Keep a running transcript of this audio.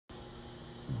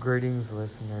Greetings,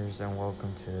 listeners, and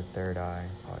welcome to the Third Eye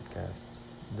podcast.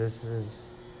 This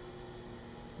is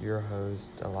your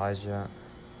host, Elijah,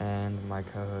 and my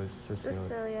co-host,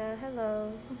 Cecilia,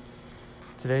 hello.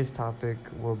 Today's topic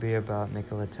will be about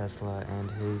Nikola Tesla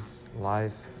and his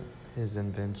life, his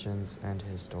inventions, and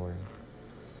his story.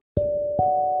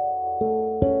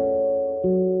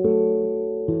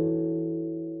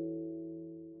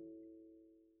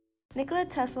 Nikola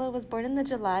Tesla was born in the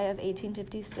July of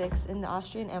 1856 in the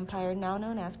Austrian Empire, now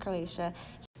known as Croatia.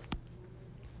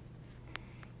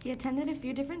 He attended a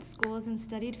few different schools and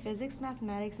studied physics,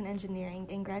 mathematics, and engineering,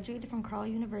 and graduated from Karl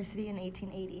University in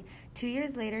 1880. 2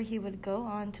 years later, he would go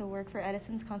on to work for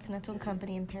Edison's Continental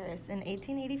Company in Paris. In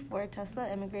 1884, Tesla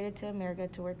emigrated to America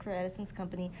to work for Edison's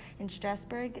company in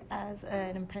Strasbourg as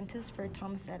an apprentice for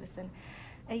Thomas Edison.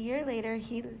 A year later,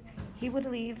 he would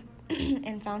leave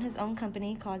and found his own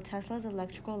company called Tesla's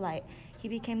Electrical Light. He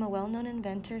became a well-known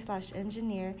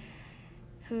inventor/engineer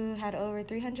who had over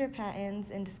 300 patents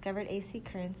and discovered AC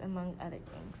currents, among other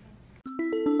things.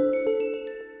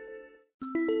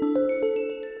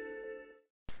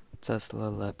 Tesla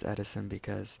left Edison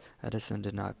because Edison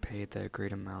did not pay the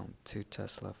agreed amount to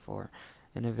Tesla for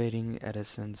innovating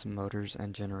Edison's motors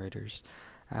and generators.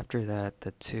 After that,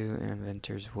 the two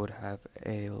inventors would have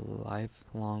a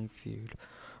lifelong feud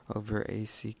over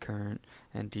AC current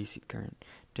and DC current.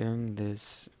 During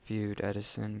this feud,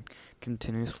 Edison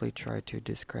continuously tried to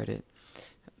discredit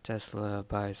Tesla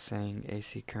by saying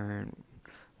AC current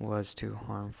was too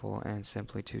harmful and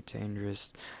simply too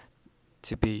dangerous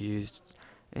to be used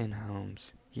in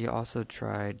homes. He also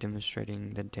tried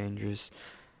demonstrating the dangerous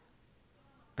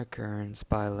occurrence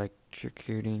by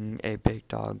electrocuting a big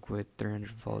dog with 300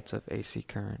 volts of AC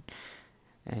current.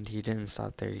 And he didn't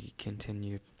stop there. He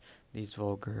continued these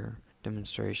vulgar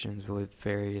demonstrations with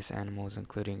various animals,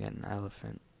 including an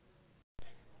elephant.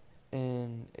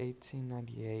 In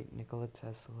 1898, Nikola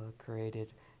Tesla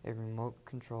created a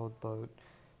remote-controlled boat,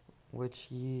 which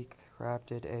he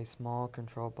crafted a small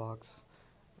control box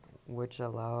which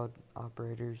allowed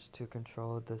operators to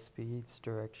control the speeds,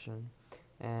 direction,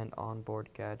 and onboard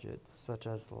gadgets, such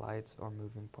as lights or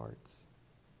moving parts.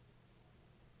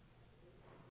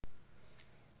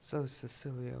 So,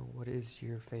 Cecilia, what is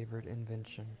your favorite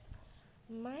invention?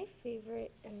 My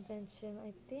favorite invention,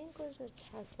 I think, was a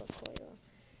Tesla coil.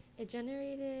 It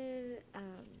generated,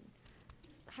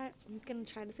 I'm going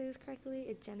to try to say this correctly,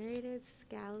 it generated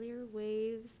scalar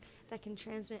waves that can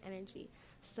transmit energy.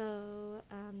 So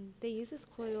they use this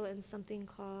coil in something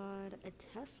called a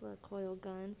Tesla coil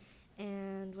gun,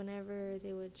 and whenever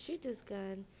they would shoot this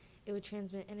gun, it would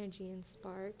transmit energy and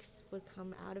sparks would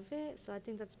come out of it. So I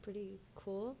think that's pretty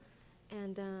cool.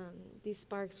 And these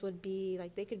sparks would be,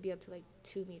 they could be up to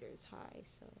 2 meters high.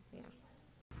 So, yeah.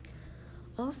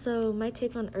 Also, my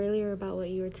take on earlier about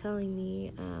what you were telling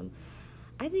me,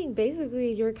 I think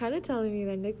basically you were kind of telling me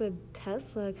that Nikola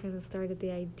Tesla kind of started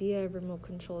the idea of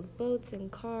remote-controlled boats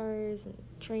and cars and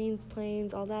trains,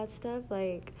 planes, all that stuff.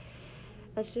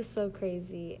 That's just so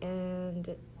crazy.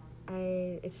 And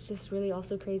it's just really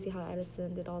also crazy how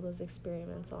Edison did all those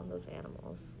experiments on those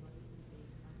animals.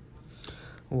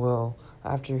 Well,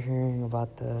 after hearing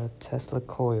about the Tesla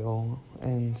coil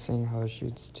and seeing how it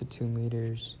shoots to 2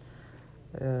 meters,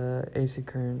 AC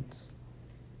currents,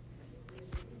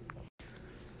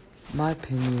 my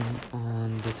opinion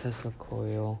on the Tesla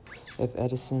coil, if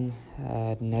Edison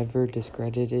had never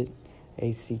discredited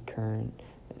AC current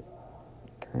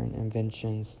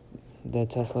inventions, the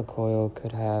Tesla coil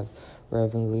could have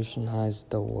revolutionized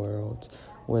the world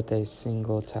with a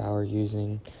single tower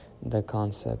using the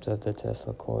concept of the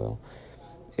Tesla coil.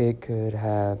 It could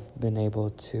have been able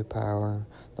to power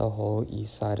the whole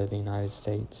east side of the United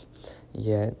States.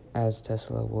 Yet, as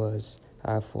Tesla was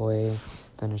halfway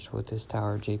finished with his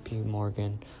tower, J.P.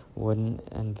 Morgan wouldn't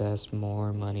invest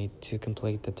more money to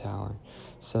complete the tower.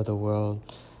 So the world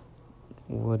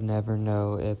would never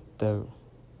know if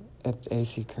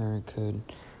AC current could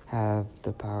have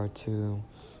the power to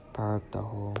power up the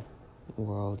whole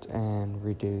world and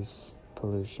reduce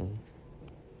pollution.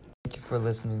 Thank you for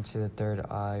listening to the Third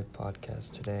Eye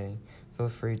podcast today. Feel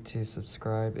free to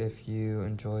subscribe if you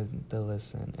enjoyed the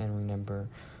listen, and remember,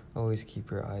 always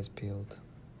keep your eyes peeled.